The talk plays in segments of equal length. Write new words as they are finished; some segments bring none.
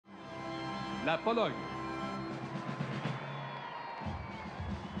la Pologne.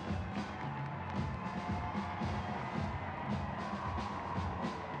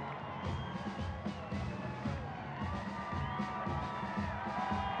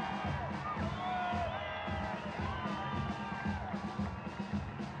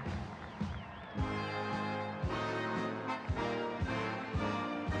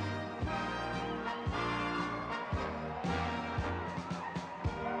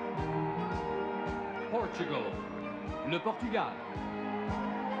 Portugal, le Portugal.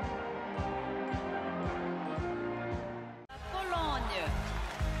 Pologne.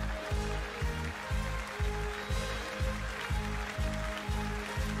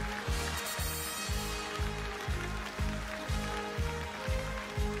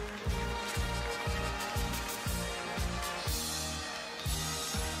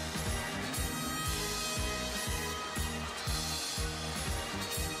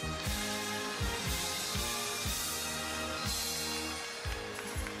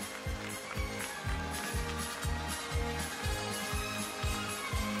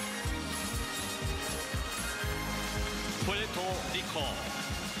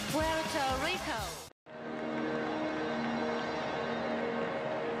 Puerto Rico.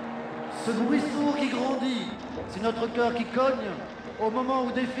 Ce bruit sourd qui grandit, c'est notre cœur qui cogne au moment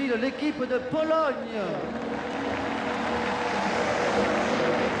où défile l'équipe de Pologne.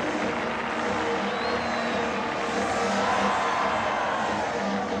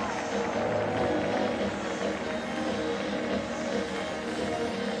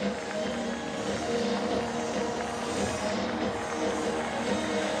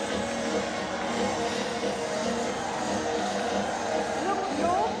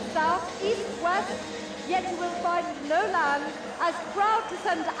 Yet you will find no land as proud to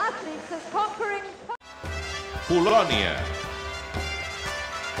send athletes as conquering... Polonia.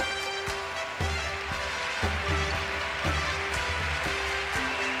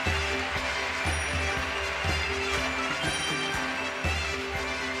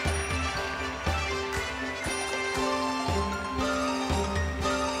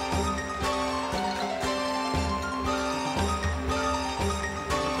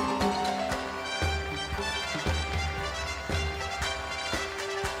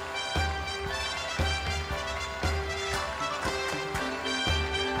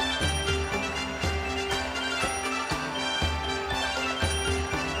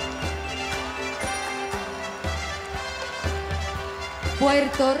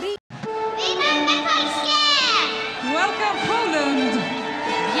 Puerto Rico. Welcome Poland.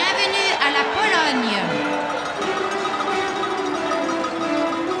 Bienvenue à la Pologne.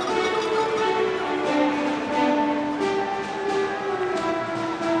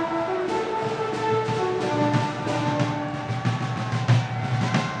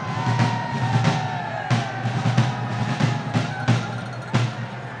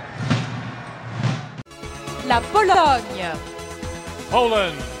 La Pologne.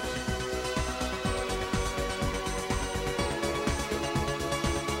 Poland.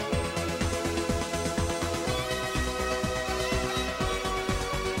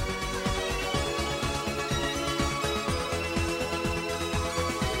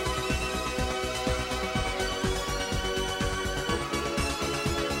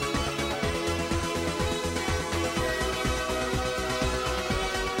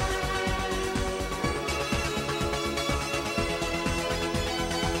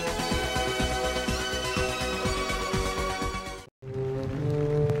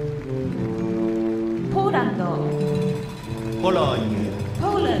 Pologne.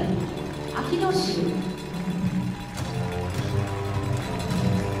 Poland. Akinoshi.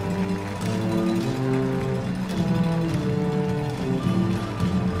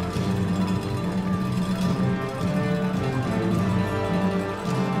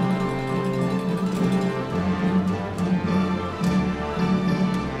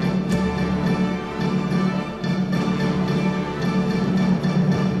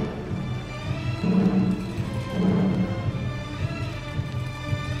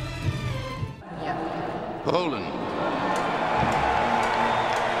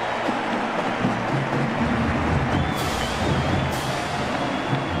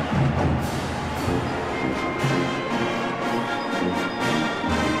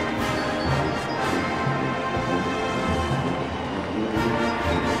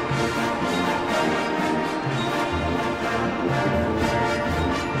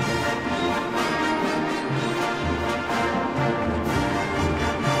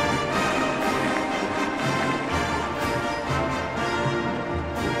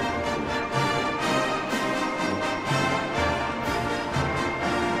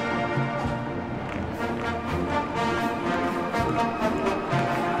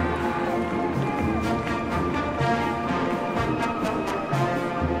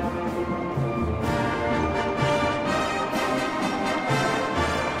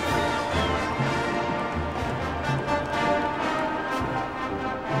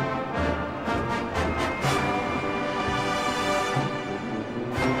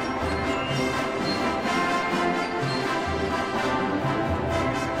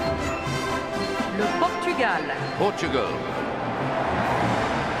 Portugal. Portugal.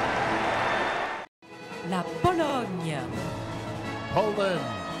 La Pologne. Poland.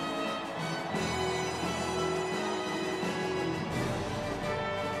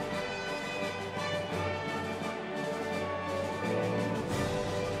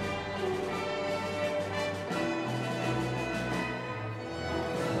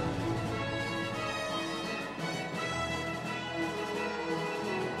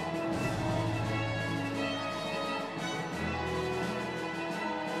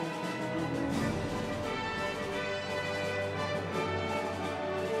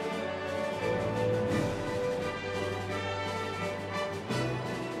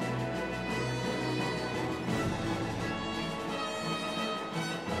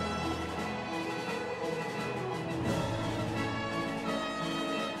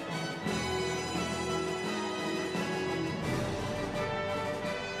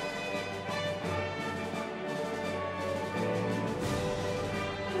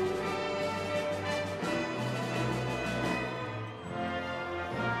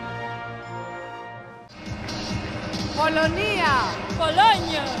 Polonia.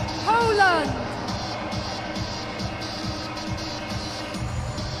 Pologne. Poland.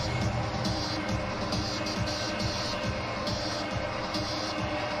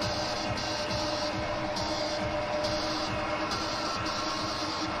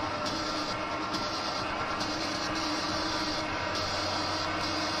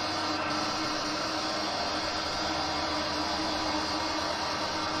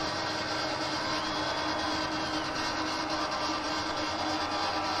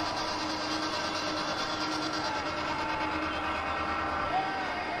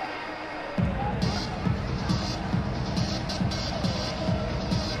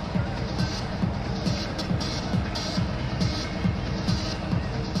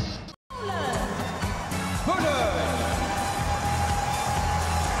 Poland.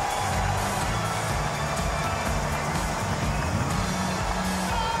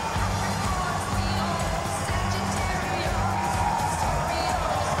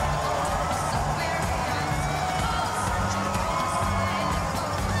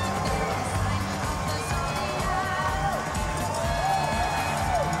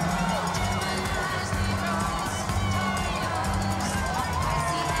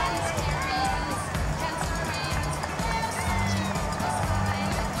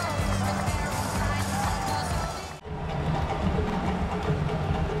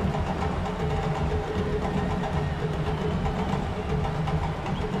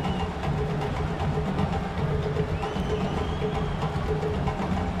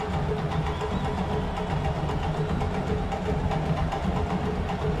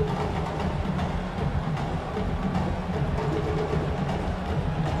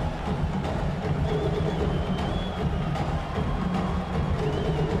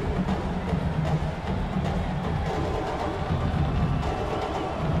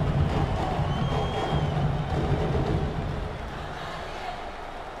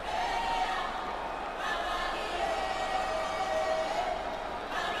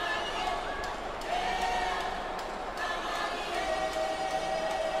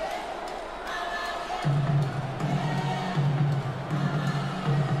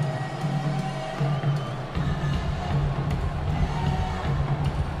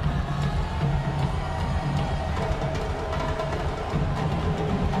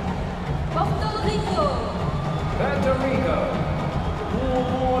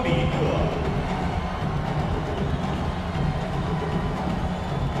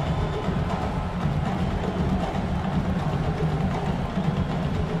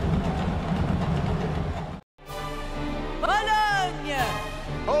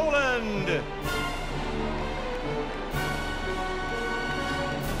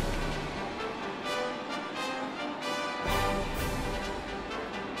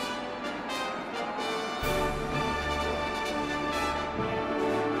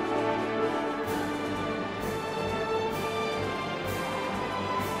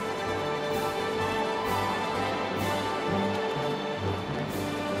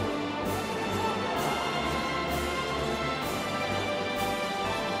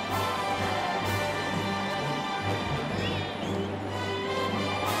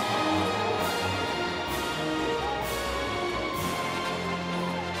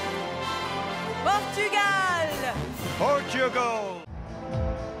 Portugal. Portugal.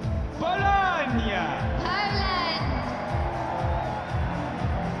 Bologna.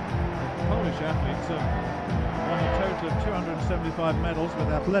 Polish athletes have won a total of 275 medals, with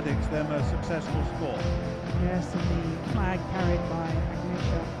athletics their most successful sport. Yes, and the flag carried by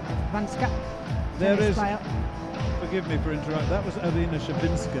Agnieszka Vanska. There tennis is, player. forgive me for interrupting, that was Alina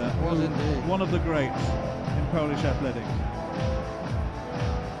Szybinska, one of the greats in Polish athletics.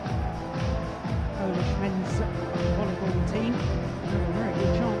 Polish men's volleyball team have a very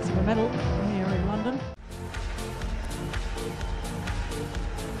good chance of a medal here in London.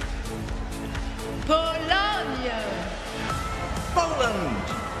 Pologne. Poland.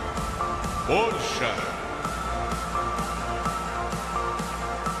 Polska.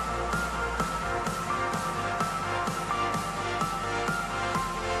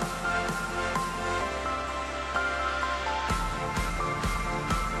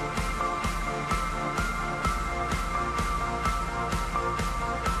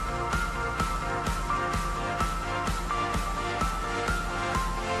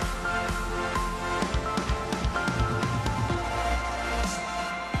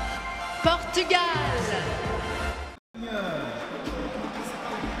 Portugal.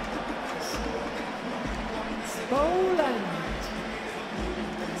 Poland.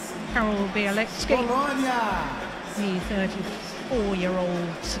 Karol Bielecki, the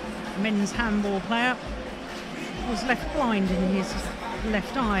 34-year-old men's handball player, was left blind in his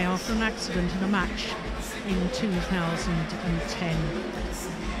left eye after an accident in a match in 2010.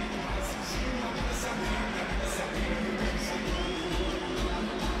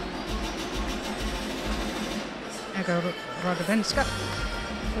 Aga Radovenska,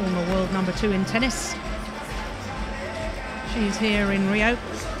 former world number 2 in tennis. She's here in Rio.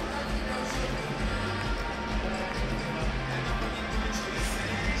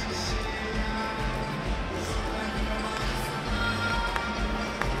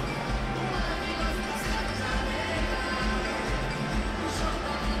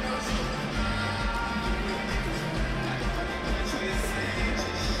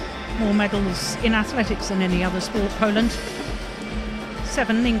 More medals in athletics than any other sport, Poland.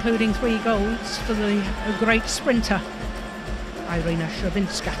 7, including 3 golds for the great sprinter, Irina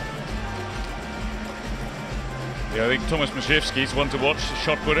Szybinska. Yeah, I think Tomasz Maszewski's one to watch, the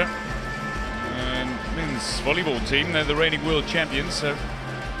shot putter. And men's volleyball team, they're the reigning world champions, so.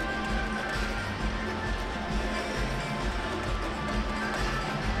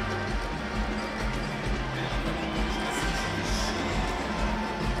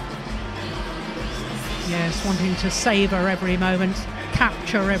 Yes, wanting to savour every moment,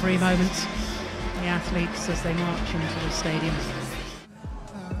 capture every moment. The athletes as they march into the stadium.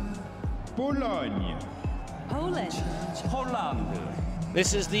 Pologne. Poland.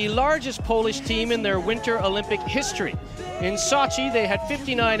 This is the largest Polish team in their Winter Olympic history. In Sochi, they had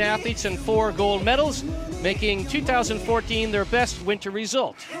 59 athletes and 4 gold medals, making 2014 their best winter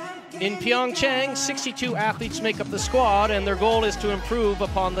result. In Pyeongchang, 62 athletes make up the squad, and their goal is to improve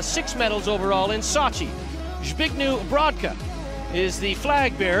upon the 6 medals overall in Sochi. Zbigniew Brodka is the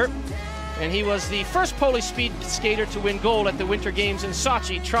flag bearer, and he was the first Polish speed skater to win gold at the Winter Games in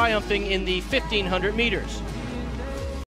Sochi, triumphing in the 1500 meters.